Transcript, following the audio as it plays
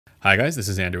Hi guys, this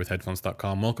is Andrew with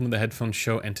Headphones.com. Welcome to the Headphone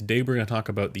Show, and today we're going to talk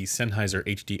about the Sennheiser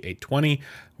HD820.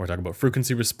 We're talking about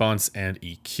frequency response and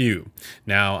EQ.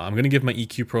 Now, I'm going to give my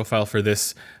EQ profile for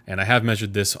this, and I have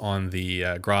measured this on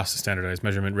the Gross standardized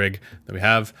measurement rig that we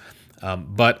have.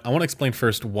 But I want to explain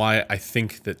first why I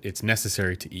think that it's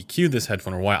necessary to EQ this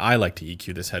headphone, or why I like to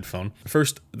EQ this headphone.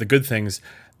 First, the good things.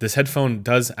 This headphone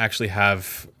does actually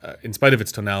have, in spite of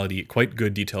its tonality, quite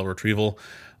good detail retrieval,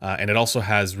 and it also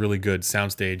has really good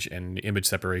soundstage and image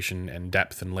separation and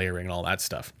depth and layering and all that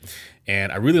stuff.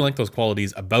 And I really like those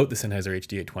qualities about the Sennheiser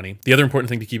HD820. The other important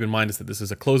thing to keep in mind is that this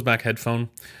is a closed-back headphone,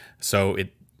 so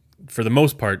it, for the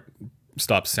most part,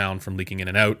 stops sound from leaking in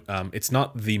and out. It's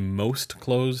not the most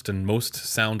closed and most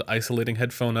sound isolating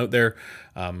headphone out there.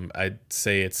 I'd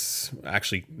say it's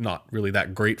actually not really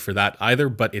that great for that either,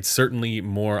 but it's certainly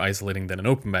more isolating than an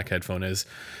open back headphone is.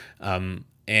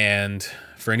 And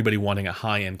for anybody wanting a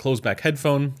high-end closed-back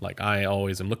headphone, like I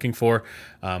always am looking for,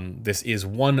 this is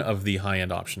one of the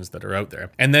high-end options that are out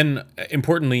there. And then,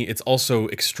 importantly, it's also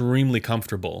extremely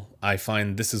comfortable. I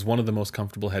find this is one of the most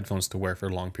comfortable headphones to wear for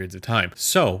long periods of time.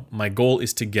 So, my goal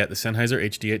is to get the Sennheiser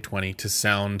HD820 to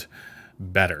sound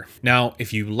better. Now,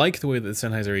 if you like the way that the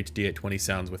Sennheiser HD820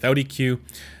 sounds without EQ,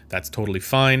 that's totally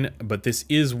fine, but this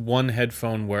is one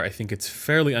headphone where I think it's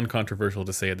fairly uncontroversial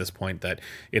to say at this point that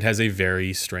it has a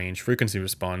very strange frequency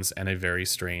response and a very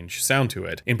strange sound to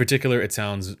it. In particular, it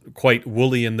sounds quite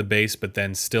woolly in the bass, but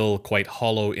then still quite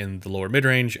hollow in the lower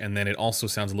mid-range, and then it also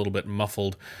sounds a little bit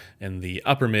muffled in the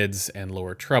upper mids and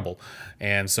lower treble.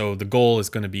 And so the goal is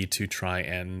going to be to try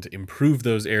and improve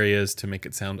those areas to make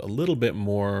it sound a little bit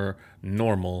more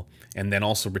normal, and then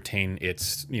also retain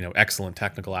its, excellent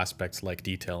technical aspects like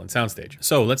detail and soundstage.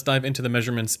 So let's dive into the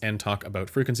measurements and talk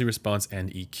about frequency response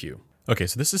and EQ. Okay,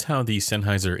 so this is how the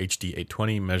Sennheiser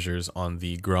HD820 measures on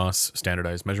the Gross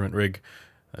standardized measurement rig.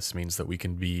 This means that we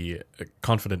can be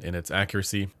confident in its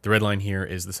accuracy. The red line here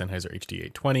is the Sennheiser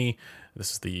HD820.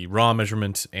 This is the raw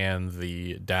measurement, and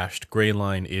the dashed gray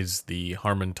line is the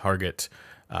Harman Target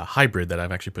hybrid that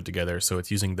I've actually put together. So it's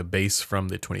using the bass from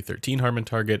the 2013 Harman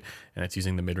Target, and it's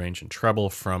using the mid-range and treble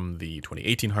from the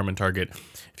 2018 Harman Target.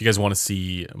 If you guys want to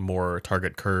see more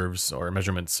target curves or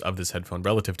measurements of this headphone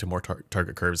relative to more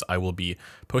target curves, I will be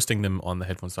posting them on the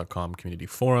headphones.com community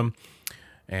forum.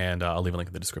 And I'll leave a link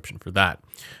in the description for that.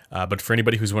 But for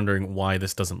anybody who's wondering why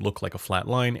this doesn't look like a flat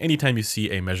line, anytime you see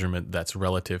a measurement that's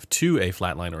relative to a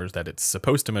flat line, or that it's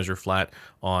supposed to measure flat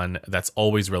on, that's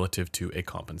always relative to a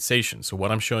compensation. So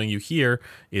what I'm showing you here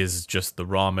is just the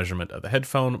raw measurement of the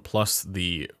headphone plus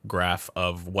the graph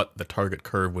of what the target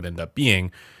curve would end up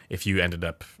being if you ended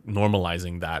up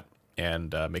normalizing that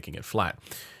and making it flat.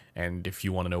 And if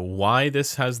you want to know why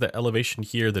this has the elevation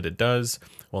here that it does,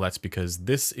 well, that's because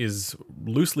this is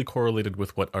loosely correlated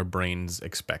with what our brains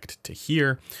expect to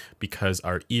hear, because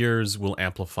our ears will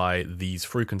amplify these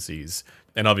frequencies.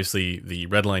 And obviously, the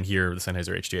red line here, the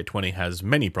Sennheiser HD820, has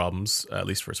many problems, at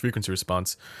least for its frequency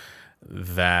response,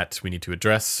 that we need to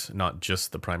address, not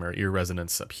just the primary ear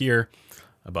resonance up here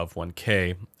above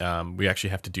 1K. We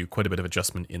actually have to do quite a bit of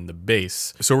adjustment in the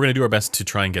bass. So we're going to do our best to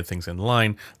try and get things in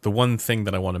line. The one thing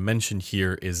that I want to mention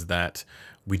here is that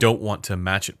we don't want to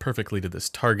match it perfectly to this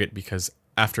target, because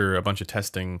after a bunch of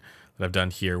testing that I've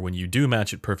done here, when you do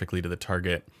match it perfectly to the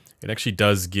target, it actually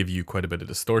does give you quite a bit of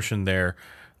distortion there.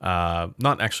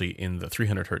 Not actually in the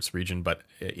 300 hertz region, but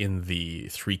in the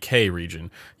 3K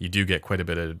region, you do get quite a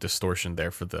bit of distortion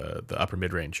there for the upper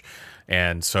mid-range.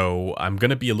 And so I'm going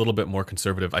to be a little bit more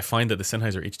conservative. I find that the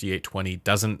Sennheiser HD820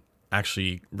 doesn't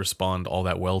actually respond all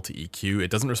that well to EQ. It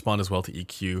doesn't respond as well to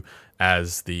EQ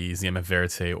as the ZMF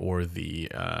Verite or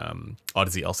the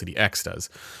Odyssey LCD-X does.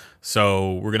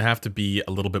 So we're going to have to be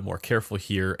a little bit more careful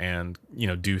here and,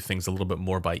 do things a little bit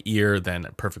more by ear than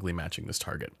perfectly matching this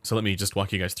target. So let me just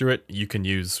walk you guys through it. You can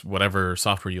use whatever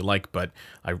software you like, but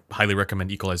I highly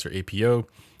recommend Equalizer APO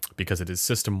because it is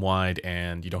system-wide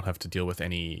and you don't have to deal with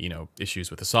any, issues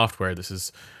with the software. This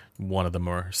is one of the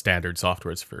more standard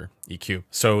softwares for EQ.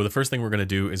 So the first thing we're going to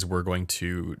do is we're going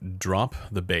to drop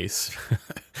the bass.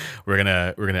 we're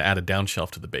gonna add a downshelf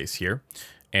to the bass here,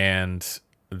 and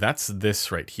that's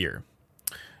this right here.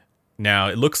 Now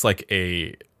it looks like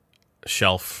a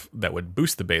shelf that would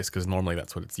boost the bass, because normally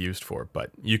that's what it's used for, but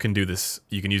you can do this.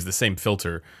 You can use the same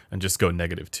filter and just go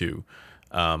 -2.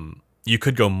 You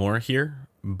could go more here,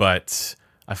 but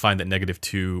I find that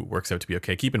 -2 works out to be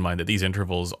okay. Keep in mind that these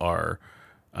intervals are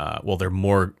well, they're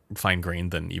more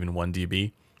fine-grained than even 1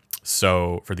 dB.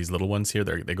 So for these little ones here,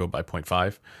 they go by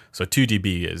 0.5. So 2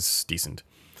 dB is decent.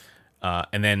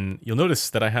 And then you'll notice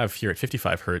that I have here at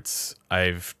 55 hertz,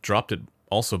 I've dropped it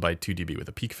also by 2 dB with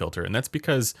a peak filter. And that's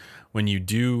because when you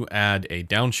do add a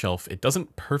downshelf, it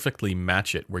doesn't perfectly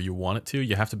match it where you want it to.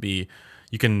 You have to be,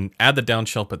 you can add the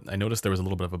downshelf, but I noticed there was a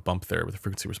little bit of a bump there with the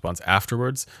frequency response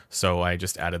afterwards. So I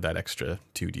just added that extra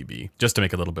 2 dB just to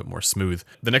make it a little bit more smooth.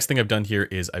 The next thing I've done here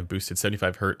is I've boosted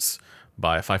 75 Hertz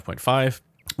by 5.5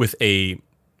 with a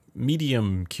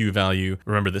medium Q value.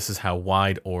 Remember, this is how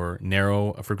wide or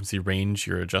narrow a frequency range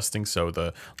you're adjusting. So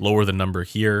the lower the number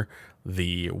here,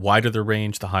 the wider the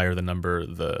range, the higher the number,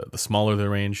 the smaller the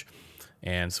range.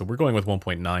 And so we're going with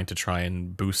 1.9 to try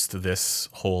and boost this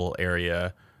whole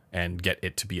area and get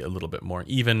it to be a little bit more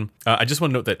even. I just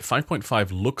want to note that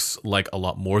 5.5 looks like a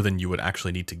lot more than you would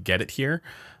actually need to get it here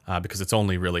because it's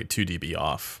only really 2 dB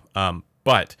off.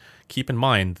 But keep in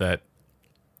mind that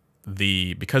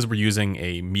because we're using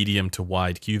a medium to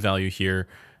wide Q value here,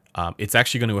 it's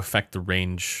actually going to affect the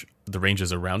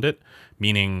ranges around it,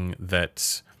 meaning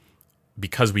that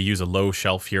because we use a low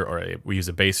shelf here, or we use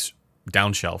a bass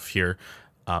down shelf here,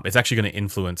 it's actually going to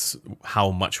influence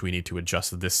how much we need to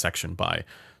adjust this section by.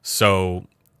 So,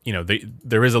 you know,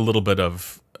 there is a little bit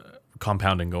of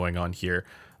compounding going on here,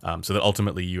 so that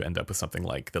ultimately you end up with something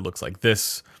like that looks like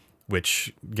this,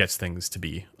 which gets things to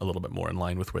be a little bit more in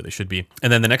line with where they should be.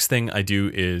 And then the next thing I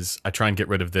do is I try and get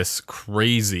rid of this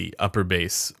crazy upper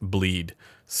bass bleed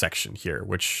section here,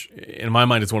 which in my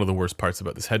mind is one of the worst parts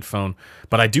about this headphone,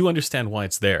 but I do understand why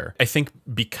it's there. I think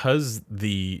because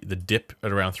the dip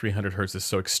at around 300 Hertz is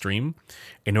so extreme,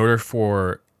 in order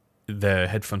for the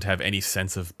headphone to have any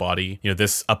sense of body, you know,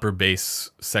 this upper bass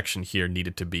section here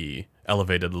needed to be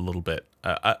elevated a little bit.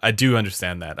 I do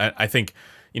understand that. I think,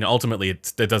 you know, ultimately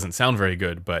it doesn't sound very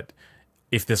good, but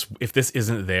if this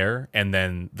isn't there and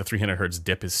then the 300 Hertz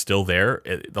dip is still there,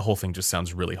 the whole thing just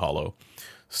sounds really hollow.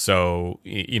 So,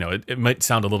 you know, it might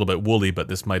sound a little bit woolly, but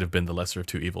this might have been the lesser of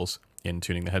two evils in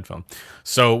tuning the headphone.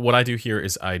 So what I do here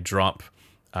is I drop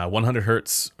 100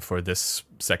 Hertz for this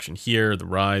section here, the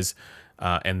rise,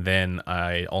 and then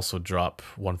I also drop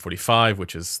 145,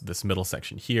 which is this middle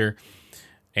section here.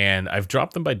 And I've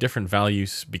dropped them by different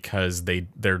values because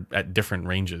they're at different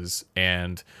ranges.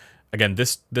 And again,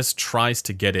 this tries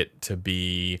to get it to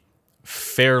be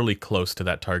fairly close to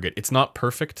that target. It's not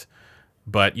perfect,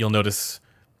 but you'll notice,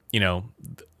 you know,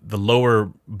 the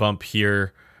lower bump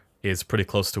here is pretty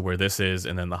close to where this is,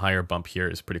 and then the higher bump here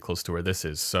is pretty close to where this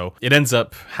is. So it ends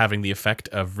up having the effect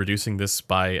of reducing this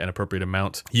by an appropriate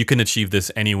amount. You can achieve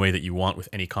this any way that you want with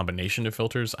any combination of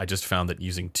filters. I just found that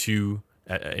using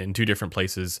in two different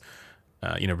places,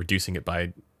 you know, reducing it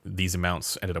by these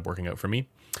amounts ended up working out for me.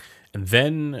 And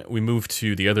then we move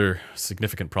to the other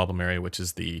significant problem area, which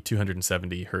is the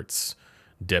 270 Hertz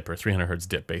dip, or 300 Hertz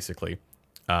dip, basically,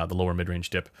 the lower mid-range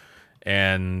dip.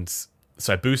 And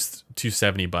so I boost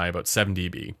 270 by about 7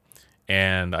 dB.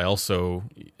 And I also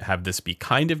have this be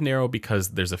kind of narrow because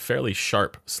there's a fairly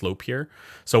sharp slope here.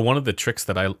 So one of the tricks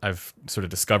that I've sort of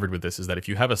discovered with this is that if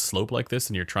you have a slope like this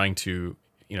and you're trying to,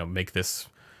 you know,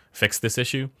 fix this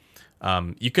issue,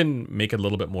 you can make it a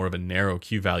little bit more of a narrow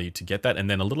Q value to get that, and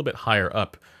then a little bit higher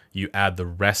up, you add the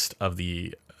rest of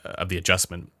the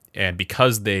adjustment. And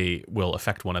because they will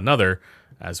affect one another,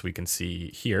 as we can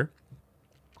see here,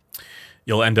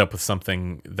 you'll end up with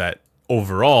something that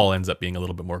overall ends up being a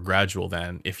little bit more gradual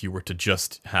than if you were to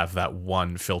just have that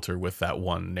one filter with that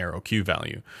one narrow Q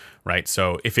value, right?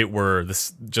 So if it were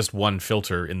just one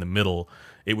filter in the middle,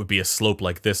 it would be a slope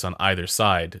like this on either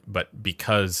side. But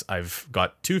because I've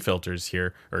got two filters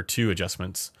here, or two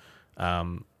adjustments,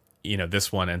 you know,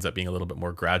 this one ends up being a little bit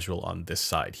more gradual on this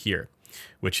side here,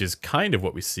 which is kind of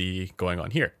what we see going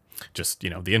on here. Just, you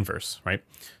know, the inverse, right?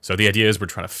 So the idea is we're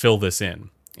trying to fill this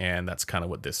in, and that's kind of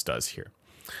what this does here.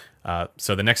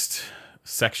 So the next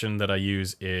section that I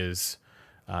use is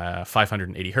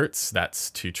 580 Hertz.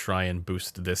 That's to try and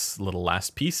boost this little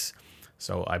last piece.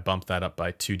 So I bump that up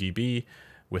by 2 dB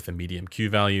with a medium Q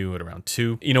value at around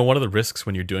 2. You know, one of the risks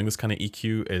when you're doing this kind of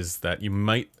EQ is that you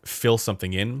might fill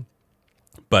something in,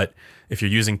 but if you're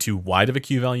using too wide of a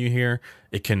Q value here,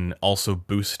 it can also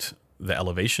boost the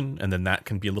elevation, and then that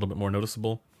can be a little bit more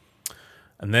noticeable.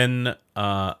 And then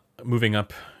moving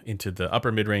up into the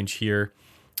upper mid-range here,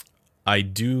 I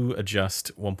do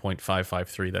adjust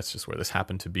 1.553, that's just where this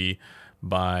happened to be,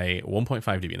 by 1.5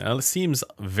 dB. Now, it seems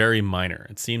very minor.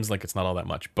 It seems like it's not all that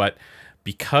much, but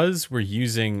because we're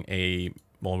using a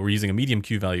medium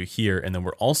Q value here, and then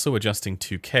we're also adjusting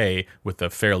 2K with a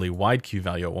fairly wide Q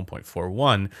value at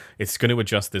 1.41, it's going to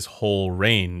adjust this whole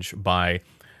range by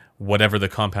whatever the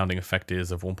compounding effect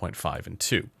is of 1.5 and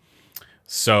 2.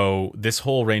 So this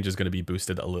whole range is going to be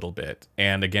boosted a little bit.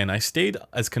 And again, I stayed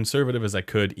as conservative as I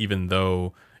could, even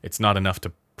though it's not enough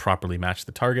to properly match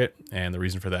the target. And the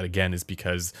reason for that, again, is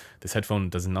because this headphone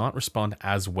does not respond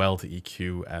as well to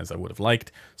EQ as I would have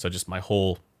liked. So just my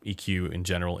whole EQ in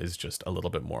general is just a little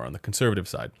bit more on the conservative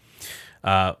side.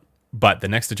 But the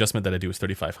next adjustment that I do is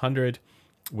 3500,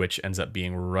 which ends up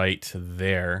being right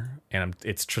there. And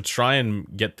it's to try and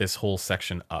get this whole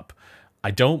section up.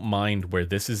 I don't mind where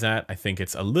this is at. I think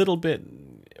it's a little bit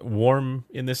warm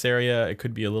in this area. It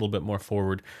could be a little bit more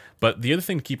forward. But the other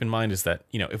thing to keep in mind is that,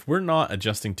 you know, if we're not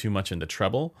adjusting too much in the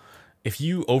treble, if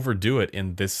you overdo it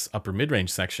in this upper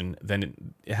mid-range section,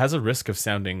 then it has a risk of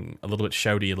sounding a little bit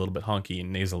shouty, a little bit honky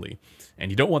and nasally.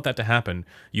 And you don't want that to happen.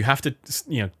 You have to,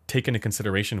 you know, take into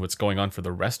consideration what's going on for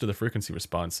the rest of the frequency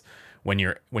response when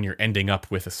you're ending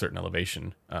up with a certain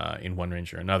elevation in one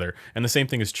range or another. And the same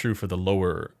thing is true for the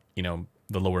lower, you know,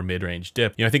 the lower mid-range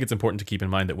dip. You know, I think it's important to keep in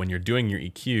mind that when you're doing your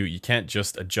EQ, you can't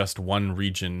just adjust one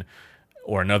region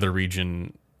or another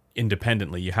region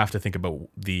independently. You have to think about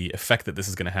the effect that this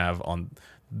is going to have on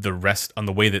the rest, on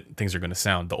the way that things are going to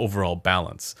sound, the overall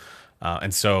balance.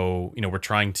 And so, you know, we're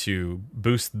trying to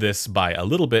boost this by a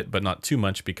little bit, but not too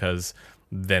much, because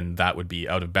then that would be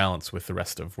out of balance with the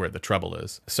rest of where the treble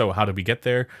is. So how do we get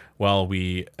there? Well,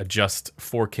 we adjust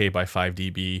 4K by 5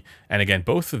 dB. And again,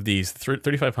 both of these,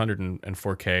 3500 and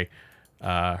 4K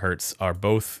hertz, are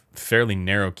both fairly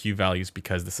narrow Q values,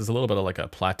 because this is a little bit of like a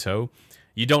plateau.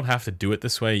 You don't have to do it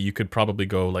this way. You could probably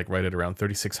go like right at around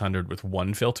 3600 with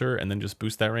one filter and then just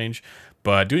boost that range.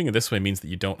 But doing it this way means that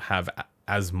you don't have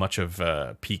as much of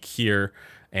a peak here,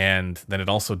 and then it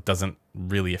also doesn't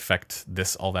really affect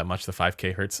this all that much, the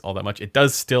 5K hertz all that much. It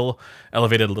does still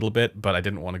elevate it a little bit, but I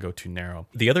didn't want to go too narrow.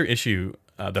 The other issue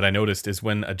that I noticed is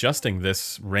when adjusting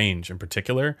this range in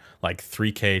particular, like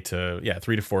 3K to, yeah,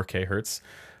 3 to 4K hertz,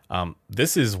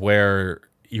 this is where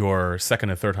your second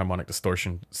and third harmonic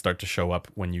distortion start to show up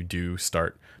when you do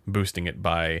start boosting it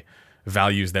by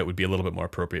values that would be a little bit more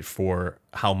appropriate for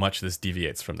how much this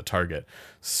deviates from the target.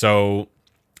 So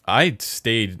I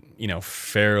stayed, you know,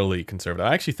 fairly conservative.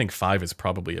 I actually think 5 is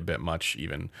probably a bit much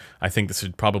even. I think this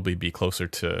should probably be closer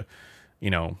to, you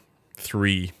know,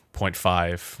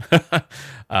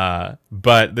 3.5.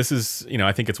 But this is, you know,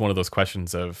 I think it's one of those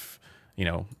questions of, you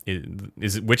know,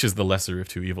 which is the lesser of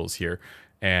two evils here?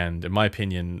 And in my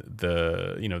opinion,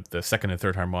 the second and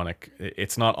third harmonic,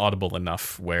 it's not audible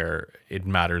enough where it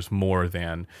matters more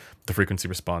than the frequency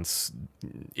response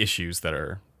issues that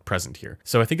are present here.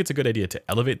 So I think it's a good idea to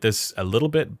elevate this a little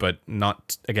bit, but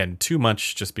not, again, too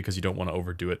much, just because you don't want to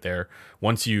overdo it there.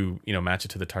 Once you match it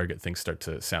to the target, things start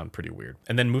to sound pretty weird.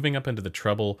 And then moving up into the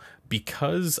treble,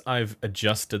 because I've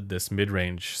adjusted this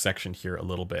mid-range section here a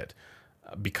little bit,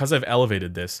 because I've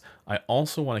elevated this, I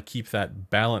also want to keep that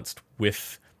balanced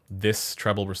with this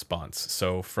treble response.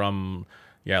 So from,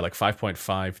 yeah, like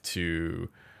 5.5 to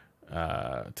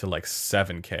like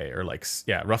 7K, or like,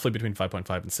 yeah, roughly between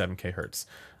 5.5 and 7K hertz.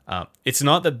 It's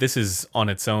not that this is on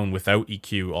its own without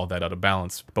EQ all that out of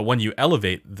balance, but when you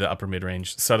elevate the upper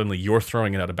mid-range, suddenly you're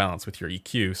throwing it out of balance with your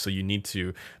EQ, so you need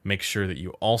to make sure that you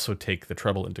also take the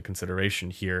treble into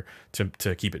consideration here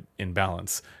to keep it in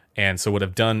balance. And so what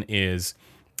I've done is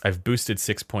I've boosted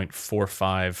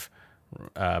 6.45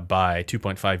 by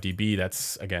 2.5 dB.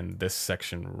 That's, again, this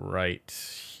section right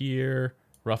here,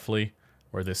 roughly,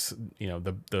 where this,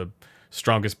 the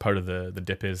strongest part of the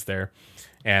dip is there.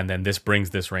 And then this brings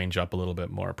this range up a little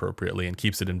bit more appropriately and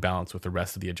keeps it in balance with the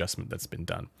rest of the adjustment that's been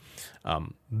done.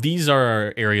 These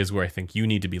are areas where I think you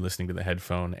need to be listening to the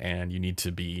headphone, and you need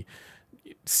to be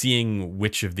seeing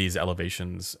which of these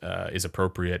elevations is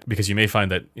appropriate, because you may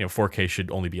find that 4K should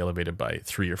only be elevated by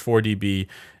 3 or 4 dB,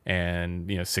 and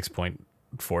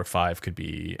 6.45 could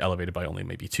be elevated by only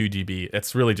maybe 2 dB.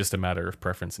 It's really just a matter of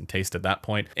preference and taste at that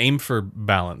point. Aim for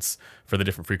balance for the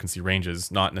different frequency ranges,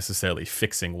 not necessarily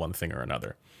fixing one thing or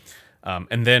another.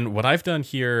 And then what I've done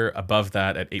here above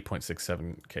that at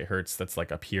 8.67K hertz, that's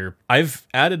like up here, I've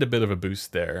added a bit of a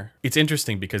boost there. It's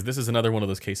interesting because this is another one of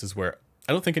those cases where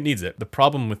I don't think it needs it. The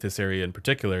problem with this area in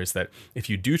particular is that if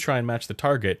you do try and match the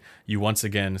target, you once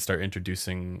again start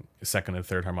introducing second and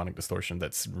third harmonic distortion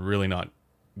that's really not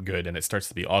good, and it starts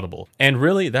to be audible. And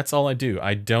really, that's all I do.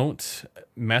 I don't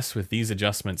mess with these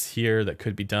adjustments here that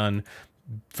could be done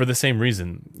for the same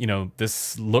reason.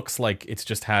 This looks like it's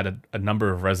just had a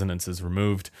number of resonances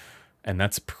removed, and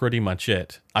that's pretty much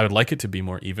it. I would like it to be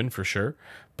more even for sure,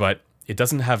 but it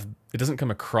doesn't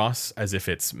come across as if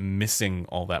it's missing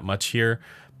all that much here,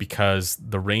 because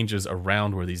the ranges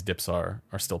around where these dips are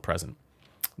still present.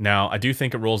 Now, I do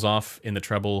think it rolls off in the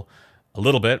treble a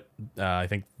little bit. I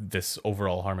think this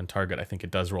overall Harman target, I think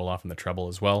it does roll off in the treble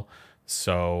as well.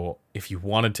 So if you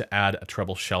wanted to add a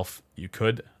treble shelf, you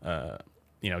could.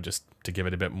 just to give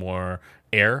it a bit more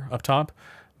air up top.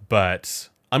 But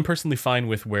I'm personally fine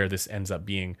with where this ends up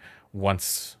being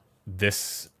once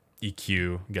this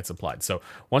EQ gets applied. So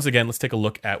once again, let's take a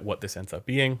look at what this ends up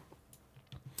being.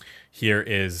 Here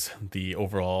is the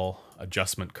overall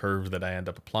adjustment curve that I end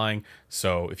up applying.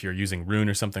 So if you're using Rune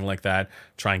or something like that,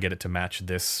 try and get it to match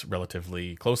this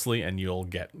relatively closely, and you'll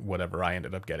get whatever I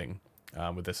ended up getting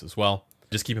with this as well.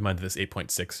 Just keep in mind that this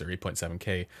 8.6 or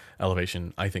 8.7K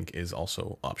elevation, I think, is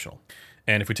also optional.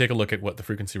 And if we take a look at what the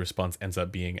frequency response ends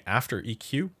up being after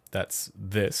EQ, that's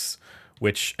this,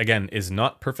 which again is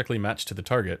not perfectly matched to the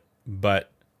target,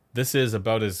 but this is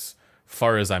about as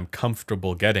far as I'm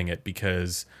comfortable getting it,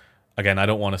 because again, I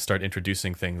don't want to start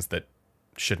introducing things that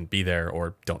shouldn't be there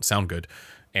or don't sound good.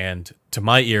 And to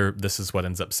my ear, this is what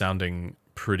ends up sounding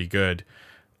pretty good.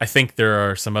 I think there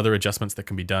are some other adjustments that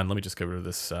can be done. Let me just get rid of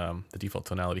this, the default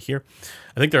tonality here.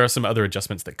 I think there are some other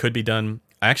adjustments that could be done.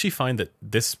 I actually find that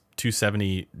this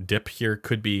 270 dip here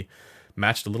could be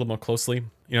matched a little more closely.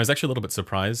 I was actually a little bit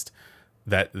surprised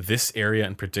that this area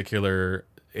in particular,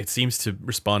 it seems to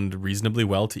respond reasonably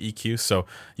well to EQ, so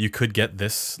you could get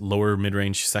this lower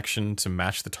mid-range section to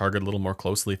match the target a little more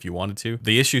closely if you wanted to.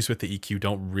 The issues with the EQ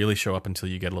don't really show up until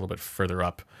you get a little bit further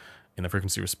up in the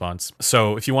frequency response.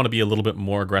 So if you want to be a little bit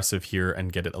more aggressive here and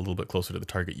get it a little bit closer to the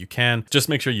target, you can. Just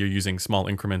make sure you're using small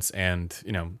increments and,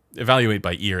 evaluate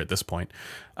by ear at this point.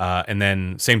 And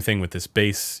then same thing with this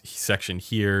bass section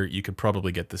here. You could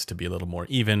probably get this to be a little more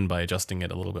even by adjusting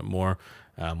it a little bit more.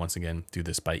 Once again, do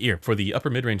this by ear. For the upper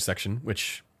mid-range section,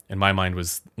 which in my mind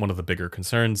was one of the bigger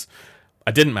concerns,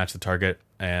 I didn't match the target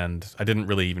and I didn't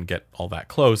really even get all that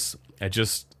close. I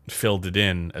just filled it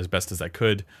in as best as I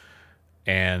could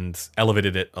and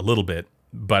elevated it a little bit,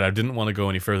 but I didn't want to go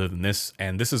any further than this.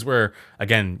 And this is where,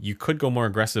 again, you could go more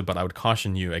aggressive, but I would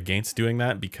caution you against doing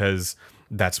that, because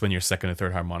that's when your second and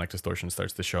third harmonic distortion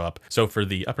starts to show up. So for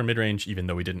the upper mid-range, even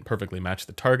though we didn't perfectly match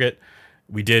the target,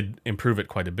 we did improve it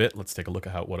quite a bit. Let's take a look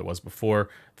at what it was before.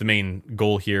 The main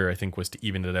goal here, I think, was to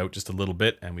even it out just a little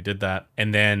bit, and we did that.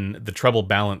 And then the treble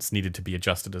balance needed to be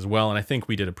adjusted as well, and I think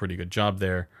we did a pretty good job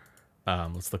there.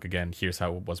 Let's look again. Here's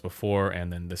how it was before,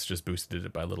 and then this just boosted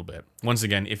it by a little bit. Once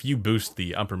again, if you boost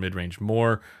the upper mid-range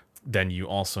more, then you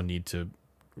also need to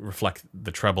reflect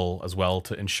the treble as well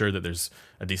to ensure that there's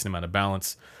a decent amount of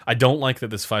balance. I don't like that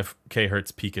this 5K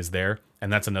hertz peak is there,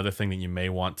 and that's another thing that you may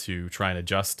want to try and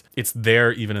adjust. It's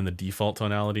there even in the default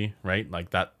tonality, right?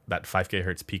 Like that 5K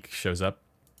hertz peak shows up.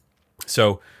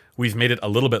 So we've made it a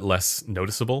little bit less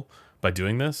noticeable by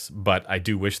doing this, but I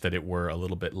do wish that it were a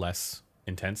little bit less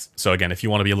intense. So again, if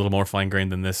you want to be a little more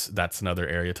fine-grained than this, that's another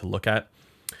area to look at.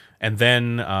 And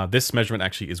then this measurement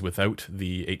actually is without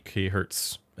the 8K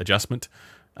hertz adjustment.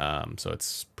 So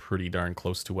it's pretty darn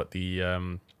close to what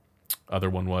the other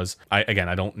one was. Again,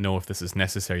 I don't know if this is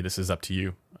necessary. This is up to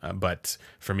you. But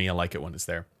for me, I like it when it's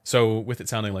there. So with it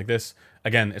sounding like this,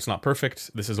 again, it's not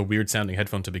perfect. This is a weird sounding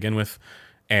headphone to begin with,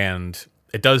 and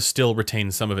it does still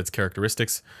retain some of its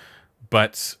characteristics,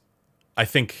 but I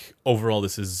think overall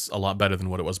this is a lot better than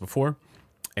what it was before,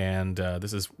 and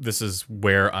this is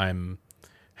where I'm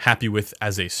happy with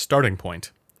as a starting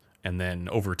point. And then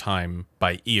over time,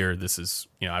 by ear, this is,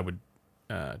 I would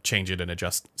change it and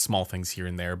adjust small things here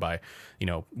and there by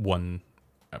 0.5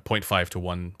 to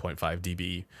 1.5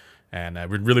 dB, and I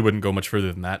really wouldn't go much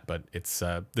further than that. But it's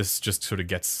this just sort of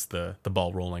gets the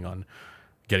ball rolling on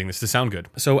getting this to sound good.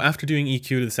 So after doing EQ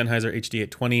to the Sennheiser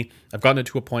HD820, I've gotten it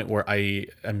to a point where I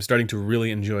am starting to really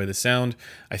enjoy the sound.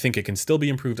 I think it can still be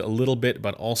improved a little bit,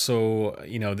 but also,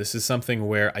 this is something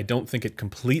where I don't think it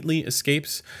completely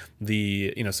escapes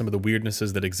the, some of the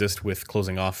weirdnesses that exist with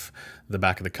closing off the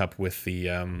back of the cup with the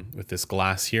with this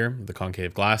glass here, the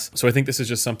concave glass. So I think this is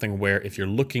just something where if you're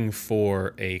looking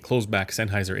for a closed back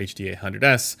Sennheiser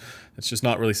HD800S, it's just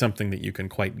not really something that you can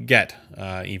quite get,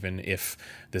 even if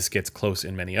this gets close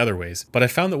in many other ways. But I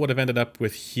found that what I've ended up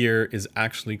with here is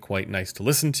actually quite nice to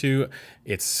listen to.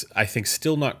 It's, I think,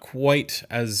 still not quite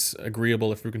as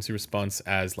agreeable a frequency response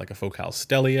as like a Focal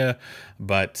Stellia,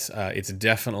 but it's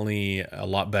definitely a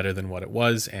lot better than what it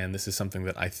was, and this is something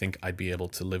that I think I'd be able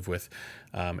to live with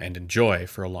and enjoy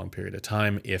for a long period of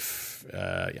time if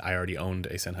I already owned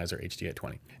a Sennheiser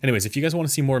HD820. Anyways, if you guys want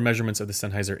to see more measurements of the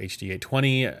Sennheiser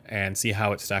HD820 and see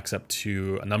how it stacks up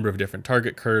to a number of different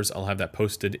target curves, I'll have that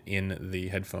posted in the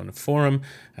headphone forum,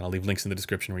 and I'll leave links in the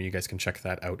description where you guys can check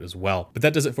that out as well. But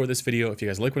that does it for this video. If you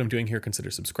guys like what I'm doing here, consider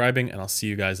subscribing, and I'll see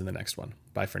you guys in the next one.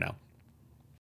 Bye for now.